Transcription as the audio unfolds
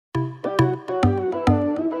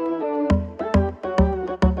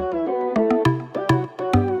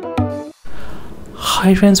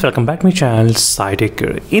Hi friends, welcome back to my channel SciTech.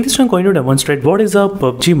 In this one, I'm going to demonstrate what is the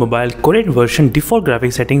PUBG Mobile Korean version default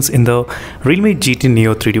graphics settings in the Realme GT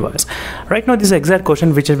Neo 3 device. Right now, this is the exact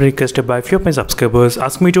question which has been requested by a few of my subscribers.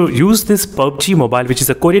 Ask me to use this PUBG Mobile, which is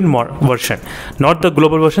a Korean version, not the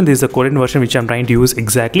global version. This is the Korean version which I'm trying to use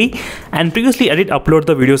exactly. And previously, I did upload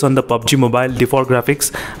the videos on the PUBG Mobile default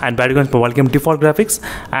graphics and Battlegrounds mobile game default graphics,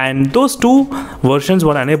 and those two versions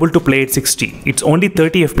were unable to play at 60. It's only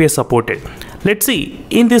 30 FPS supported. Let's see,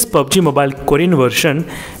 in this PUBG Mobile Korean version,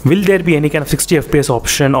 will there be any kind of 60 FPS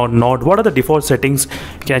option or not? What are the default settings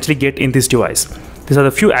you can actually get in this device? These are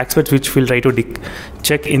the few aspects which we'll try to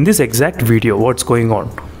check in this exact video, what's going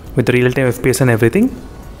on with the real-time FPS and everything.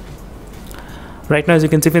 Right now, as you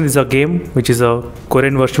can see, this is a game which is a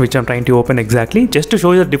Korean version which I'm trying to open exactly, just to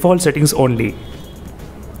show you the default settings only.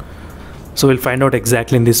 So we'll find out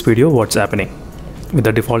exactly in this video what's happening with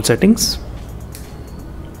the default settings.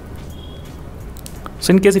 So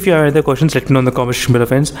in case if you have other questions, let me know in the comment section below,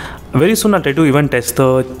 friends. Very soon I'll try to even test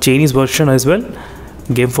the Chinese version as well.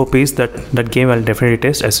 Game for Peace, that game I'll definitely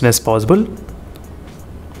test as soon as possible.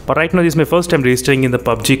 But right now this is my first time registering in the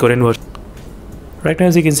PUBG Korean version. Right now,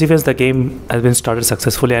 as you can see, friends, the game has been started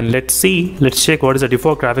successfully, and let's check what is the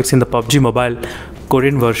default graphics in the PUBG Mobile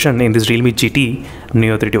Korean version in this Realme GT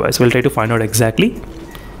Neo 3 device. We'll try to find out exactly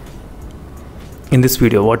in this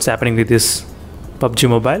video what's happening with this PUBG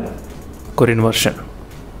Mobile Korean version.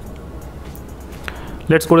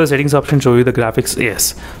 Let's go to the settings option, show you the graphics.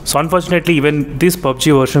 Yes, so unfortunately even this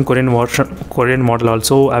PUBG version Korean model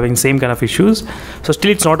also having same kind of issues. So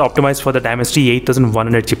still it's not optimized for the Dimensity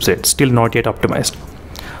 8100 chipset, still not yet optimized.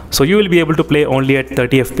 So you will be able to play only at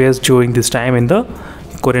 30 FPS during this time in the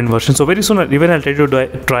Korean version. So very soon even I'll try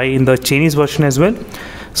to try in the Chinese version as well.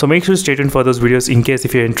 So make sure to stay tuned for those videos in case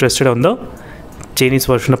if you're interested on the Chinese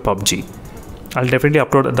version of PUBG. I'll definitely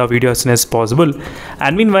upload the video as soon as possible,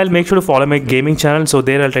 and meanwhile make sure to follow my gaming channel, so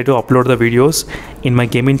there I'll try to upload the videos in my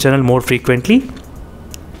gaming channel more frequently.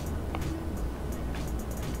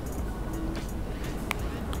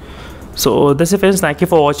 So that's it, friends. Thank you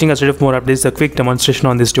for watching. As of more updates, a quick demonstration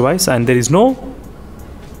on this device, and there is no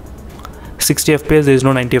 60 FPS, there is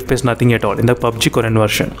no 90 FPS, nothing at all in the PUBG Korean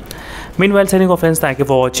version. Meanwhile, signing off, friends. Thank you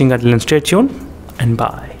for watching. Until then, stay tuned and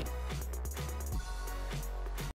bye.